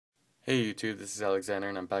Hey YouTube, this is Alexander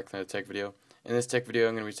and I'm back with another tech video. In this tech video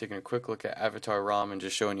I'm going to be taking a quick look at Avatar ROM and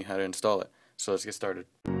just showing you how to install it. So let's get started.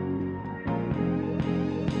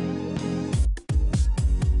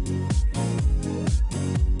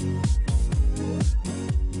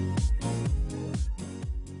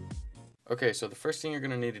 Okay, so the first thing you're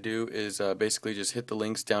going to need to do is basically just hit the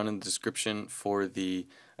links down in the description for the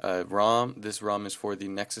ROM. This ROM is for the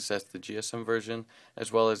Nexus S, the GSM version,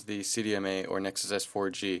 as well as the CDMA or Nexus S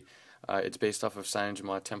 4G. It's based off of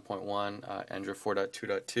CyanogenMod 10.1, Android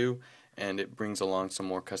 4.2.2, and it brings along some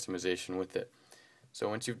more customization with it. So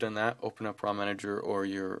once you've done that, open up ROM Manager or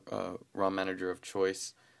your ROM Manager of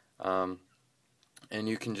choice, and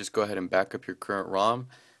you can just go ahead and back up your current ROM,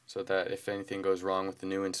 so that if anything goes wrong with the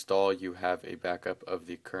new install, you have a backup of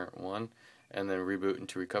the current one, and then reboot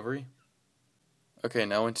into recovery. Okay,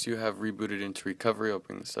 now once you have rebooted into recovery, I'll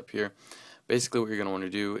bring this up here. Basically what you're going to want to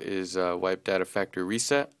do is wipe data factory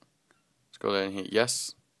reset. Let's go ahead and hit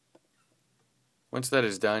yes. Once that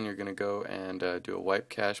is done, you're going to go and do a wipe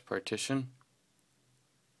cache partition.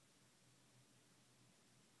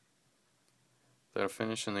 That'll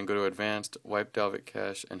finish, and then go to advanced, wipe Dalvik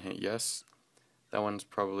cache, and hit yes. That one's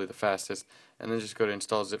probably the fastest. And then just go to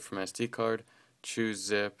install zip from SD card, choose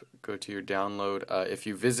zip, go to your download. If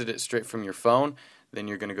you visit it straight from your phone, then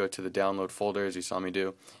you're going to go to the download folder as you saw me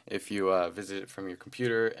do. If you visit it from your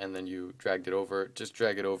computer and then you dragged it over, just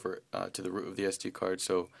drag it over to the root of the SD card,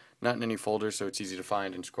 so not in any folder, so it's easy to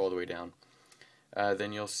find, and scroll the way down.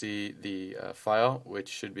 Then you'll see the file, which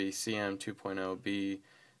should be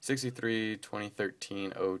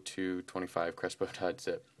cm2.0b6320130225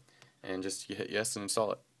 crespo.zip. And just hit yes and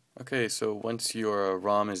install it. Okay, so once your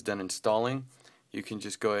ROM is done installing, you can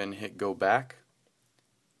just go ahead and hit go back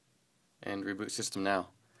and reboot system now.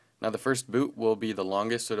 Now the first boot will be the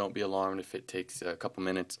longest, so don't be alarmed if it takes a couple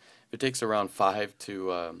minutes. If it takes around 5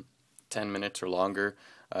 to 10 minutes or longer,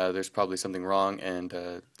 there's probably something wrong, and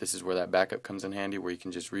this is where that backup comes in handy, where you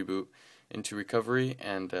can just reboot into recovery,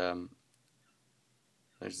 and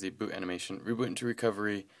there's the boot animation. Reboot into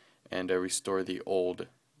recovery and restore the old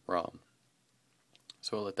ROM.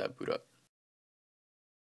 So I'll let that boot up.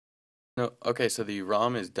 No, okay, so the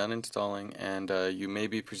ROM is done installing, and you may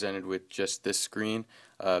be presented with just this screen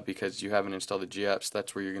because you haven't installed the GApps.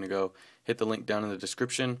 That's where you're going to go. Hit the link down in the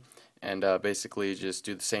description and basically just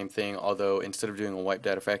do the same thing, although instead of doing a wipe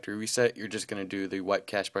data factory reset, you're just going to do the wipe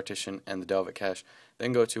cache partition and the Dalvik cache.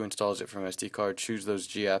 Then go to install zip from SD card, choose those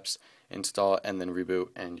GApps, install, and then reboot,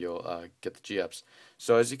 and you'll get the GApps.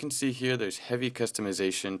 So as you can see here, there's heavy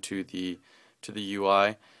customization to the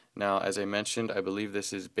UI. Now, as I mentioned, I believe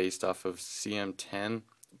this is based off of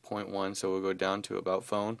CM10.1, so we'll go down to About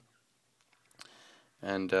Phone,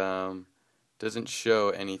 and doesn't show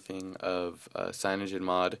anything of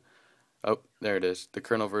CyanogenMod. Oh, there it is. The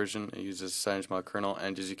kernel version, it uses CyanogenMod kernel,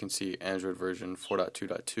 and as you can see, Android version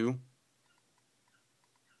 4.2.2.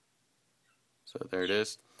 So there it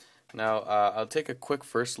is. Now, I'll take a quick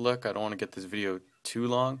first look. I don't want to get this video too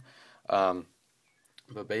long,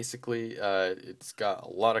 but basically, it's got a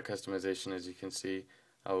lot of customization, as you can see.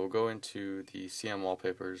 We'll go into the CM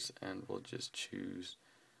wallpapers, and we'll just choose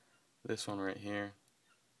this one right here.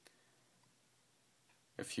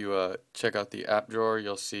 If you check out the app drawer,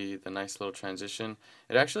 you'll see the nice little transition.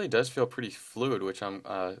 It actually does feel pretty fluid, which I'm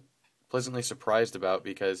pleasantly surprised about,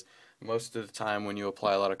 because most of the time when you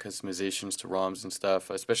apply a lot of customizations to ROMs and stuff,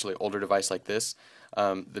 especially older device like this,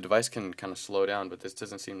 the device can kind of slow down, but this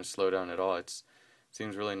doesn't seem to slow down at all. It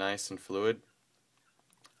seems really nice and fluid.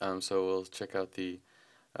 So we'll check out the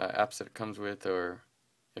apps that it comes with, or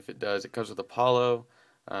if it does, it comes with Apollo.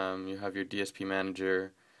 You have your DSP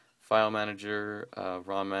manager, file manager,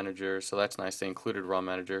 ROM manager, so that's nice. They included ROM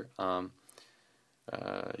manager.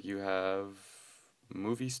 You have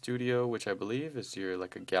Movie Studio, which I believe is your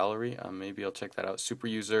like a gallery. Maybe I'll check that out. Super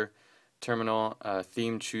user, terminal,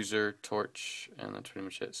 theme chooser, torch, and that's pretty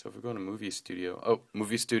much it. So if we go to Movie Studio,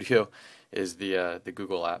 Movie Studio is the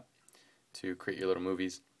Google app to create your little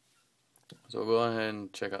movies. So we'll go ahead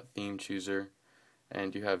and check out theme chooser,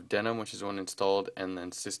 and you have Denim, which is one installed, and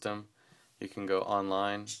then system. You can go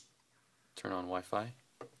online, turn on Wi-Fi.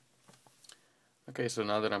 Okay, so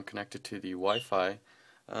now that I'm connected to the Wi-Fi,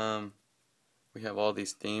 we have all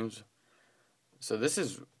these themes. So this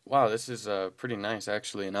is, wow, this is pretty nice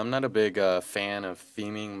actually, and I'm not a big fan of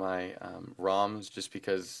theming my ROMs, just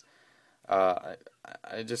because I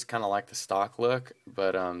just kind of like the stock look,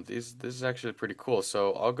 but this is actually pretty cool.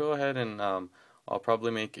 So I'll go ahead and I'll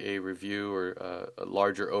probably make a review or a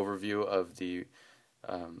larger overview of the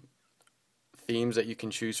themes that you can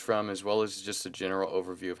choose from, as well as just a general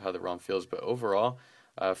overview of how the ROM feels. But overall,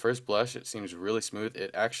 First blush, it seems really smooth.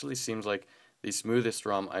 It actually seems like the smoothest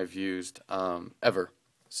ROM I've used ever.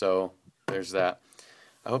 So there's that.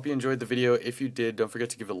 I hope you enjoyed the video. If you did, don't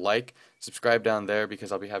forget to give it a like, subscribe down there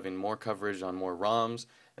because I'll be having more coverage on more ROMs,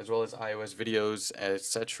 as well as iOS videos,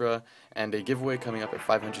 etc., and a giveaway coming up at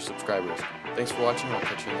 500 subscribers. Thanks for watching, and I'll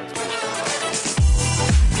catch you in the next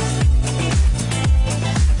video.